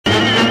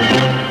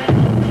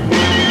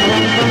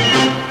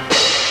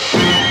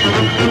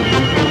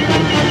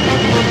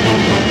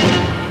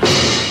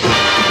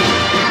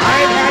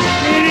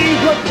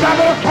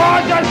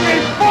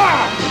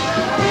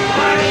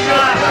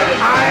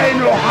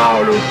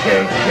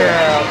take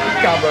care of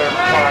double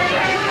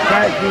crosses.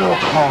 Thank you,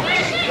 Cox.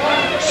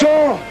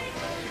 So,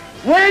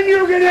 when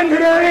you get into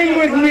the ring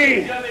with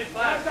me,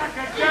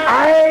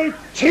 I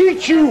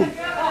teach you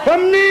the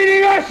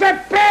meaning of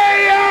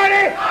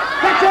superiority.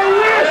 That's a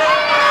wish.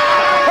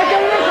 That's a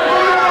wish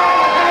from the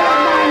head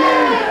of my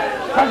name.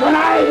 Because when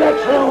I get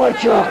through with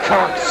you,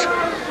 Cox,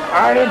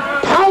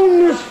 I'll pound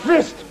this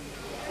fist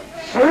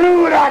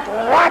through that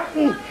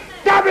rotten,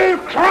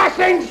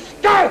 double-crossing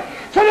skull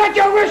so that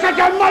you wish that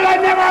your mother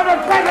never have a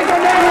present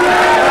in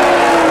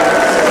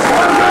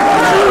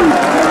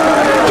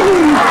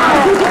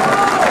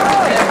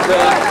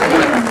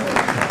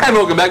And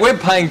welcome back. We're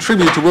paying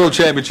tribute to World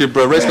Championship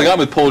Wrestling. I'm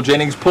with Paul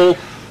Jennings. Paul,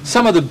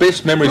 some of the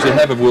best memories you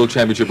have of World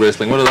Championship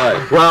Wrestling, what are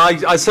they? Well,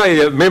 I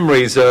say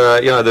memories,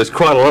 there's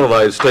quite a lot of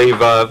those,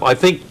 Steve. I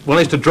think when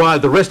I used to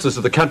drive the wrestlers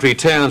to the country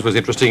towns was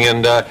interesting,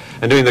 and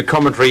doing the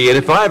commentary. And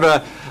if I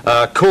ever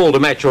called a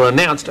match or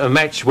announced a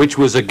match which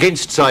was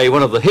against, say,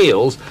 one of the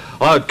heels,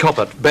 I would cop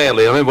it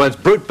badly. I remember once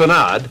Brute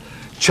Bernard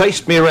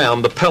chased me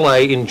around the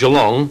Palais in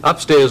Geelong,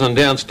 upstairs and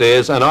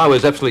downstairs, and I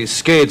was absolutely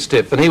scared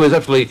stiff. And he was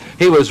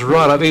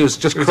right up, he was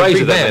just crazy.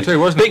 He was a big man too,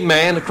 wasn't he? Big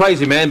man, a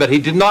crazy man, but he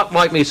did not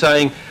like me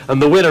saying,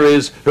 and the winner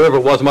is, whoever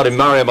it was, might have been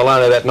Mario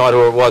Milano that night,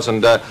 whoever it was,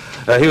 and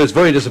he was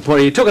very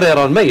disappointed. He took it out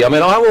on me. I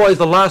mean, I'm always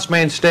the last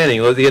man standing,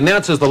 or the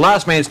announcer's the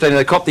last man standing.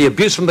 They cop the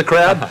abuse from the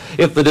crowd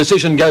if the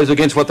decision goes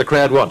against what the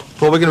crowd want.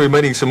 Well, we're going to be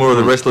meeting some more of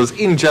the wrestlers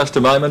in just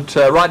a moment.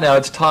 Right now,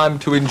 it's time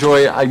to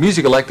enjoy a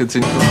musical act that's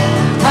in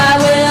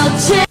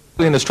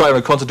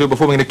Australian concert tour,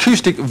 performing an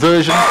acoustic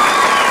version.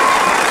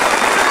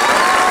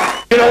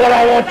 You know what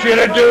I want you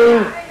to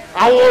do?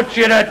 I want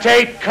you to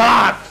take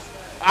Cox.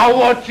 I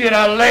want you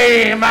to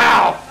lay him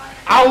out.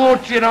 I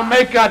want you to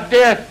make a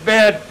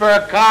deathbed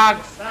for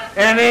Cox.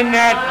 And in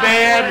that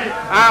bed,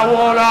 I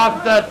want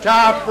off the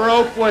top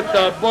rope with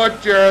the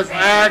butcher's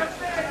axe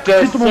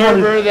to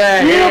sever the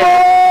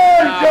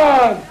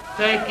head.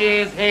 Take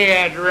his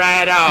head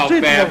right off,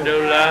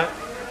 Abdullah.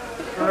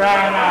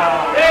 Right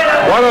off.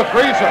 What a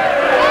threesome.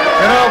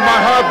 You know, my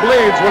heart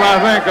bleeds when I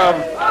think of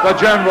the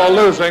general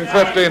losing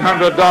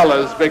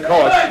 $1,500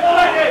 because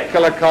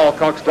Killer Carl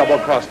Cox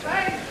double-crossed him.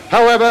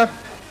 However,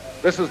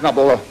 this is not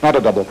a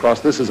double cross.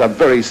 This is a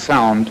very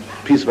sound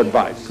piece of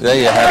advice. There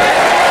you have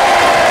it.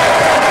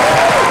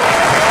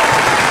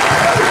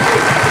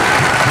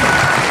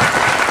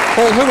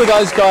 Paul, who were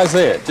those guys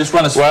there? Just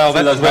run us through those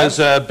names.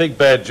 Well, that was Big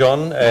Bad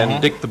John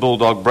and Dick the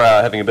Bulldog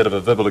Brower having a bit of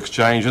a verbal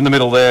exchange. In the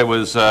middle there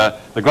was the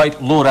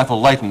great Lord Athol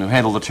Leighton, who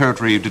handled the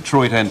territory of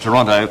Detroit and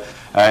Toronto.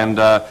 And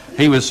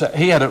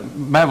he had a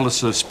marvellous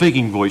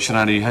speaking voice,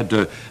 and he had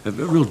a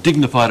real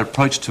dignified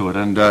approach to it.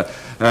 And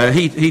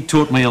he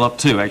taught me a lot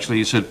too, actually.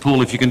 He said,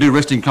 Paul, if you can do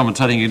wrestling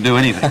commentating, you can do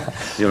anything.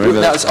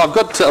 Now, I've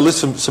got a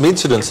list of some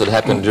incidents that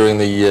happened during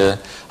the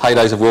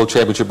heydays of World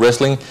Championship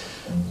Wrestling.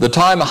 The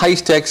time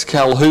Haystacks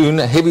Calhoun,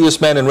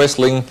 heaviest man in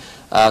wrestling,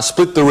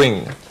 split the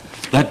ring.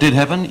 That did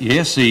happen,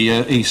 yes,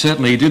 he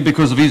certainly did,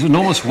 because of his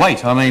enormous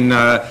weight. I mean,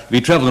 if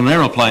he travelled in an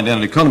aeroplane down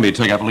in economy, he'd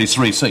take up at least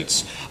 3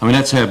 seats. I mean,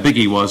 that's how big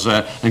he was.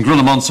 And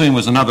Gorilla Monsoon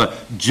was another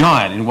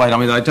giant in weight. I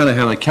mean, I don't know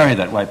how they carried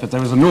that weight, but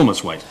there was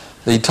enormous weight.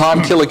 The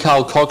time Killer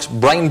Carl Cox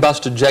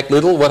brain-busted Jack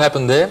Little, what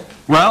happened there?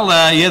 Well,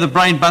 yeah, the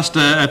brain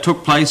buster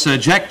took place.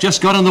 Jack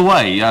just got in the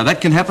way.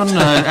 That can happen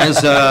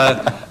as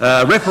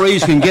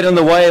referees can get in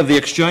the way of the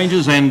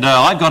exchanges, and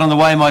I got in the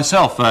way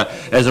myself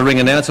as a ring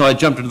announcer. I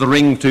jumped into the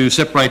ring to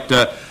separate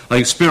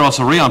like Spiros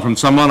Orion from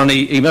someone, and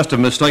he must have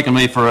mistaken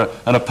me for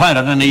an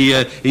opponent, and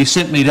he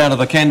sent me down to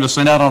the canvas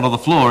and out onto the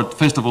floor at the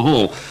Festival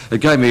Hall.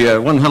 It gave me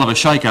one hell of a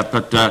shake-up,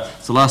 but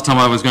it's the last time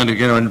I was going to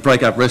go and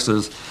break up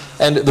wrestlers.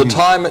 And the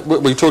time,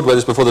 we talked about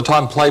this before, the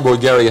time Playboy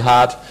Gary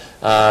Hart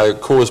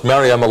caused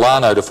Mario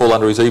Milano to fall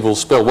under his evil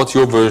spell. What's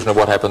your version of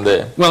what happened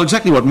there? Well,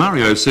 exactly what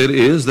Mario said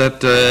is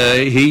that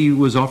he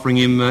was offering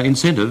him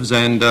incentives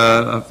and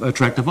an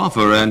attractive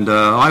offer, and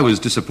I was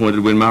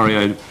disappointed when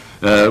Mario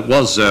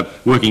was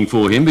working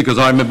for him, because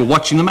I remember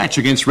watching the match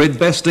against Red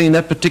Bastien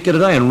that particular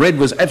day, and Red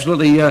was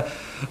absolutely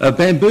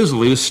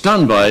bamboozled. He was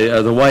stunned by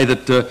the way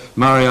that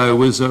Mario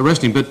was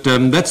wrestling, but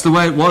that's the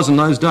way it was in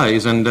those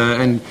days,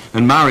 and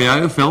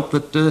Mario felt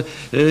that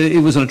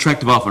it was an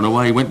attractive offer, and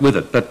away he went with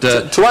it. But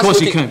to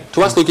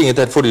us looking at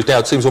that footage now,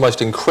 it seems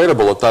almost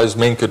incredible that those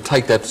men could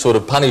take that sort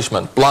of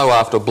punishment, blow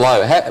after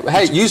blow. How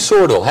you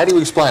saw it all. How do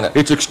you explain it?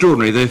 It's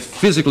extraordinary. They're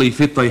physically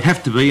fit. They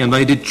have to be, and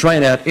they did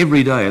train out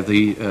every day at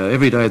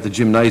the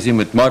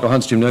gymnasium, at Michael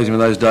Hunt's gymnasium in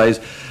those days,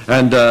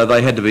 and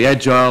they had to be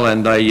agile,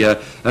 and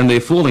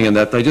they're falling in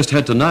that. They just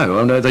had to know.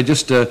 I mean, they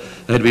had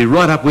to be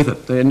right up with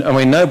it. I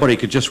mean, nobody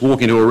could just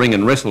walk into a ring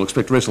and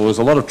expect to wrestle. There's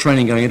a lot of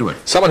training going into it.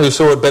 Someone who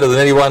saw it better than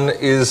anyone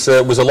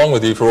was along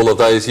with you for all of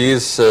those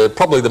years,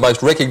 probably the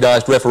most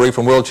recognised referee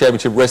from World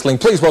Championship Wrestling.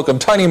 Please welcome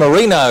Tony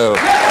Marino.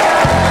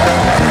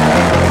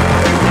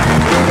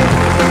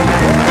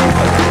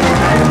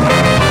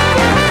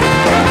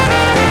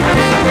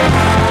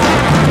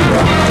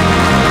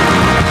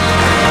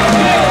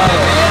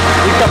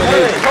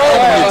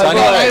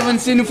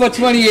 seen him for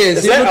 20 years.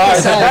 Is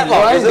that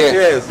long, is it?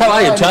 Yes. How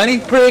are you, Tony?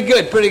 Pretty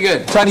good, pretty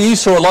good. Tony, you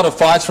saw a lot of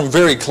fights from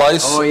very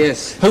close. Oh,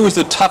 yes. Who was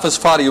the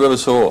toughest fighter you ever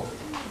saw?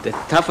 The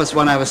toughest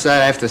one I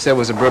have to say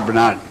was a Brute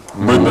Bernard.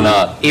 Brute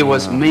Bernard. He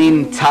was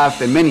mean,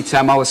 tough, and many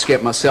times I was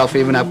scared myself.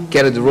 Even I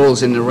get the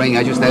rules in the ring,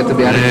 I just had to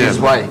be out of his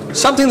way.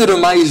 Something that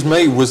amazed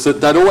me was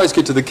that they'd always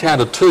get to the count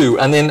of 2,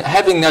 and then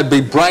they'd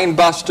be brain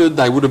busted,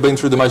 they would have been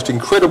through the most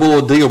incredible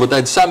ordeal, but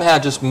they'd somehow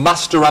just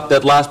muster up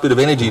that last bit of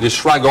energy to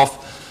shrug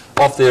off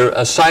their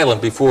assailant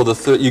before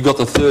you got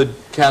the third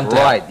countdown.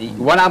 Right.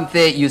 When I'm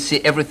there, you see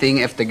everything.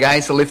 If the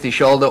guys lift his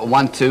shoulder,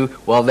 1, 2,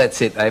 well,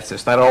 that's it. I have to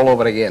start all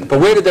over again. But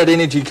where did that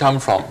energy come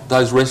from,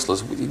 those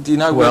wrestlers? Do you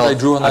know where they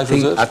drew on those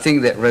reserves? I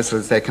think that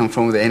wrestlers, they come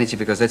from the energy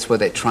because that's where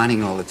they're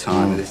training all the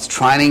time. It's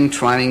training,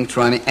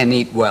 and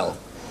eat well.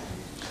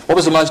 What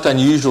was the most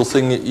unusual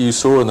thing that you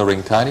saw in the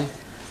ring, Tony?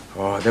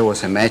 Oh, there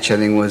was a match, I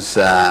think it was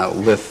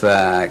with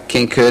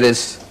King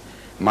Curtis,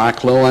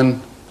 Mark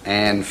Lewin,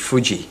 and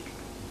Fuji.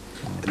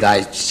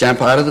 They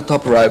jump out of the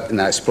top rope and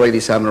they split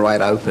his arm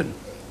right open.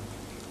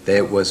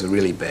 That was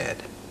really bad.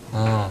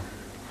 Oh.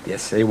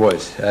 Yes, it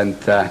was. And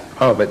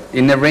but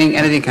in the ring,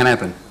 anything can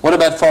happen. What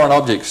about foreign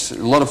objects? A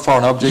lot of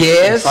foreign objects.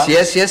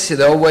 Yes.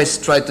 They always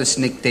try to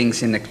sneak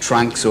things in the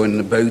trunks or in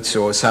the boots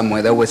or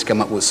somewhere. They always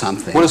come up with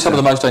something. What are some of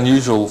the most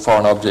unusual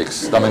foreign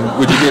objects? I mean,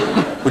 would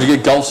you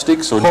get golf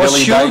sticks or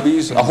jelly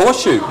babies? A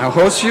horseshoe. A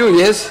horseshoe,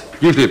 yes.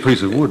 Usually a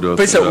piece of wood. A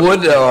piece of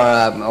wood or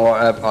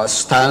a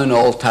stone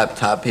all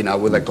tapped up,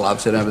 with the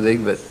gloves and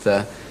everything. But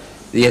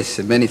yes,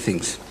 many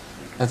things.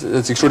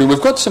 That's extraordinary.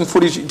 We've got some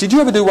footage. Did you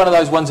ever do one of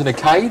those ones in a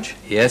cage?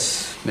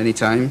 Yes, many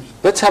times.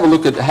 Let's have a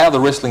look at how the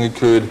wrestling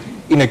occurred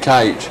in a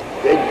cage.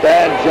 Big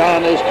Bad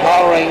John is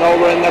cowering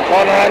over in the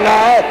corner, and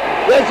now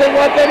this is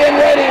what they've been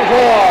waiting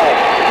for.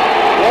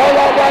 Roll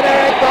over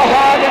Eric the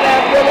Hog and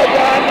Abdullah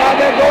John. Now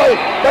they're going,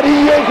 but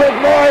he uses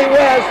Maury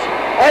West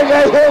as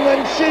a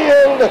human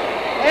shield,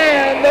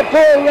 and the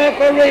poor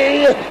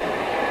referee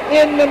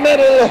in the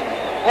middle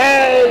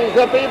as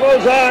the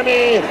People's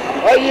Army,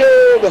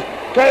 Ayub,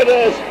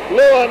 Curtis,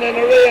 Lewin, and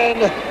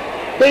Arian,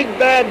 Big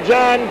Bad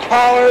John,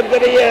 coward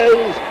that he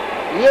is,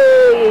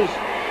 used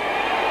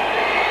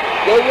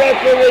the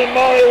referee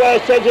Maury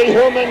West as a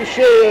human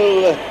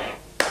shield.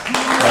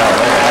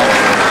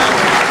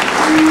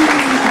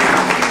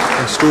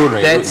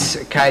 Extraordinary. That's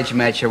a cage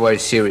match, a very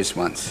serious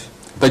one.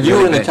 But you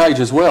were in a cage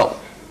as well.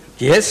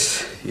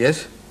 Yes.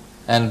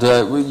 And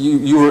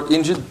you were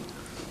injured?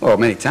 Oh,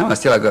 many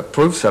times. I got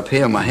proofs up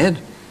here on my head.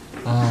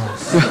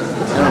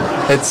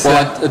 I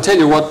tell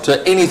you what,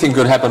 anything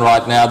could happen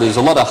right now. There's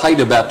a lot of hate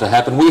about to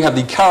happen. We have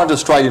the current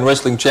Australian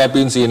wrestling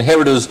champions, the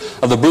inheritors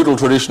of the brutal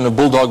tradition of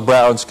Bulldog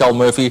Brower and Skull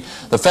Murphy,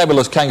 the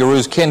fabulous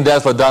Kangaroos, Ken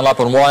Dazzler Dunlop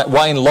and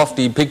Wayne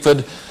Lofty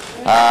Pickford,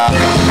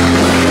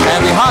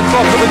 and the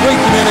heartthrobs of the Greek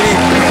community,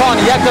 Con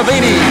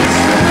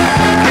Yakovides.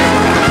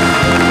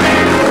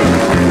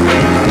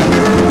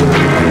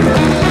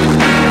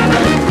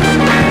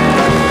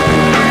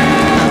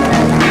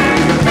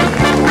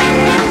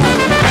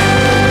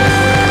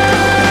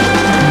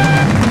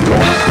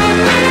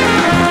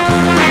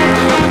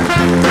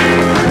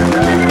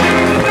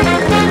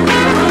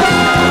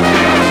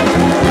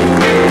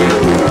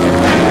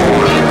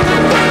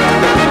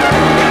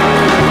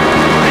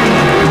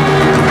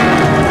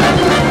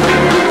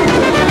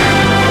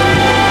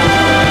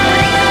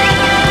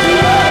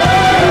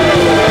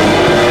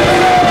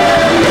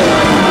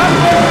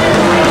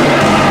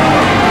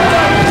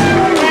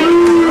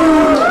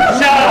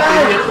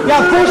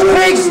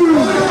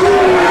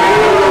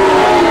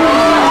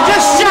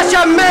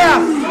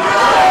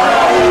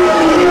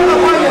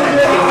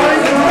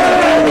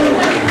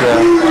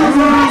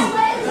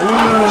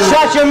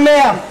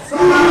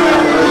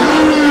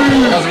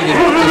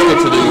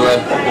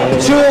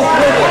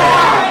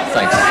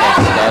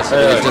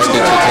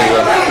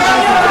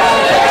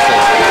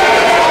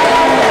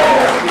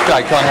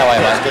 Con, how are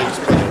you,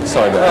 mate?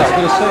 Sorry about that.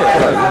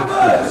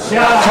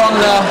 Con,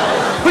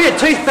 put your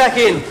teeth back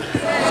in.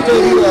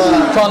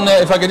 Con,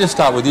 if I could just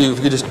start with you, if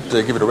you could just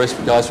give it a rest,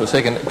 guys, for a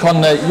second.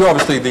 Con, you're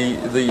obviously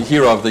the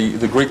hero of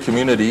the Greek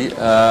community.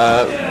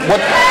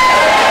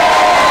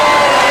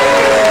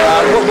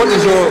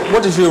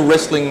 What does your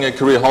wrestling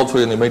career hold for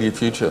you in the immediate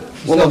future?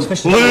 Well,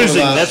 losing.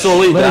 That's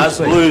all he does.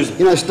 Losing.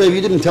 You know, Steve,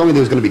 you didn't tell me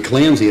there was going to be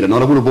clowns here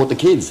tonight. I would have brought the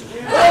kids.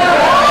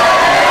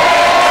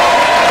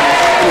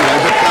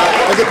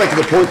 I'll get back to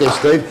the point there,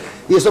 Steve.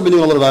 Yes, I've been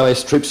doing a lot of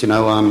OS trips,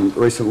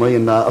 recently,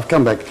 and I've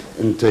come back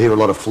to hear a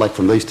lot of flack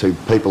from these two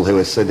people who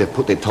have said they've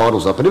put their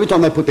titles up. And every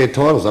time they put their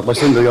titles up, they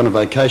seem to be on a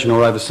vacation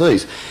or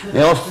overseas.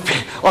 Now,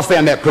 I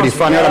found that pretty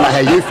funny. I don't know how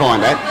you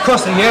find that.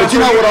 But you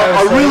know what?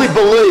 I really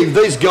believe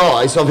these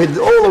guys. I've had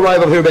all the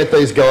rave. I've heard about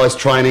these guys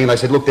training. They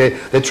said, look,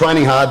 they're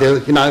training hard. Their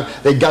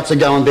guts are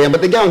going down, but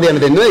they're going down to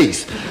their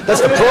knees.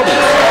 That's the problem.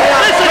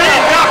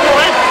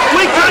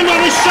 We came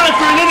on this show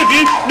for an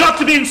interview, not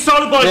to be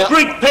insulted by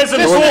Greek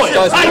peasant boys.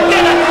 I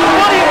get it.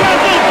 What are you going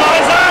to do,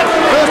 Vizard?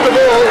 First of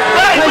all,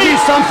 tell you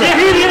something.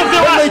 You're here to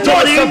interview us,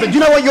 tell you something. Do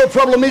you know what your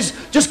problem is?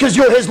 Just because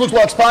your head looks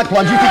like spark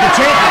plugs, you think you're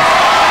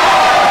champions.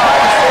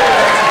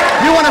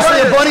 You want to see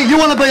a body? You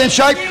want to be in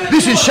shape?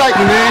 This is shape,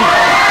 my man.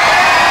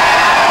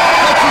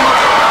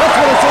 That's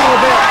what it's all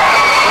about.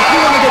 If you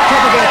want to get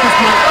top about this,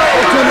 mate,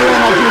 I'll turn around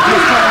and I'll give it to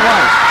you straight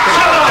away.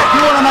 If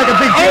you want to make a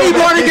big deal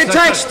Anybody can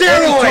take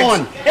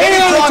steroids.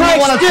 Anyone can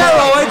take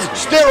steroids.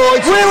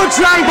 Steroids. We were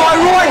trained by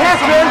Roy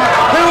Heffernan,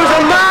 who was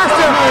a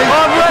master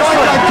of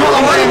wrestling.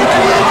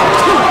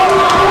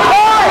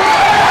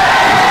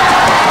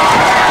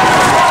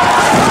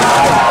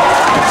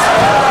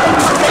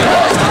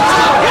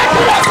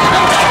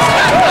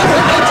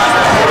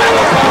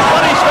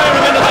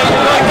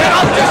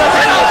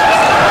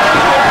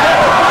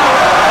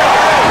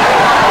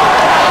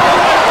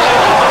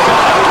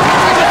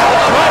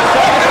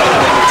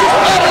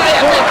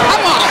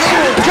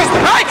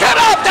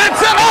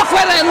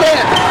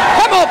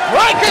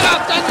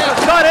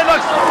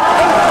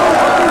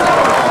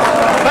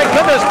 Thank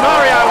goodness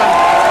Mario and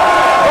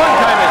Ron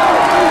came in.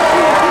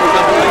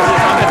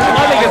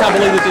 I can't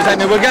believe this is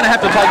happening. We're going to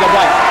have to take a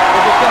break.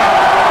 We're just going to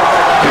have to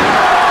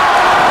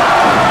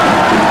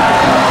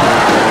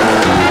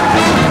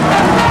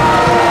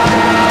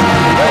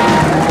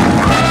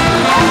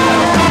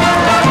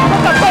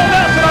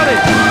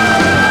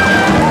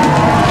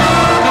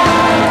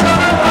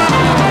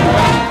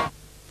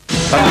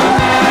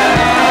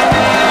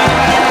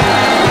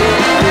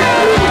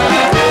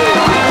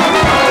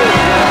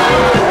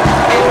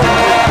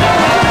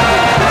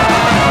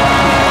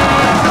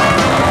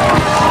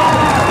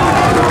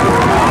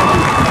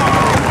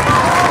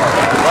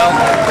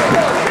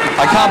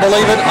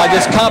believe it. I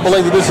just can't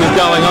believe that this is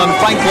going on.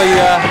 Frankly,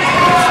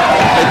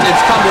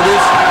 it's come to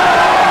this.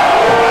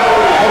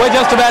 We're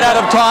just about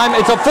out of time.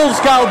 It's a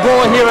full-scale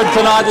draw here at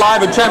Tonight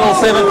Live at Channel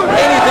 7.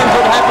 Anything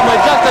could happen. We're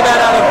just about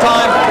out of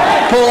time.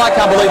 Paul, I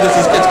can't believe it's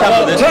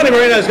come to this. Tony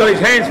Marino's got his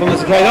hands full on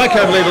this occasion. I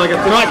can't believe it. Like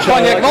a Tonight Show.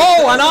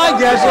 Oh, and I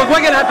guess, look,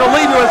 we're going to have to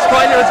leave you,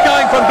 Australia. It's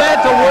going from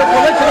bad to worse.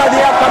 We'll let you know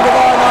the outcome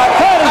tomorrow night.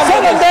 Tony,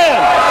 send them down.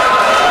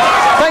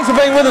 Thanks for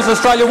being with us,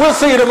 Australia. We'll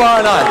see you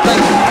tomorrow night. Thank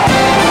you.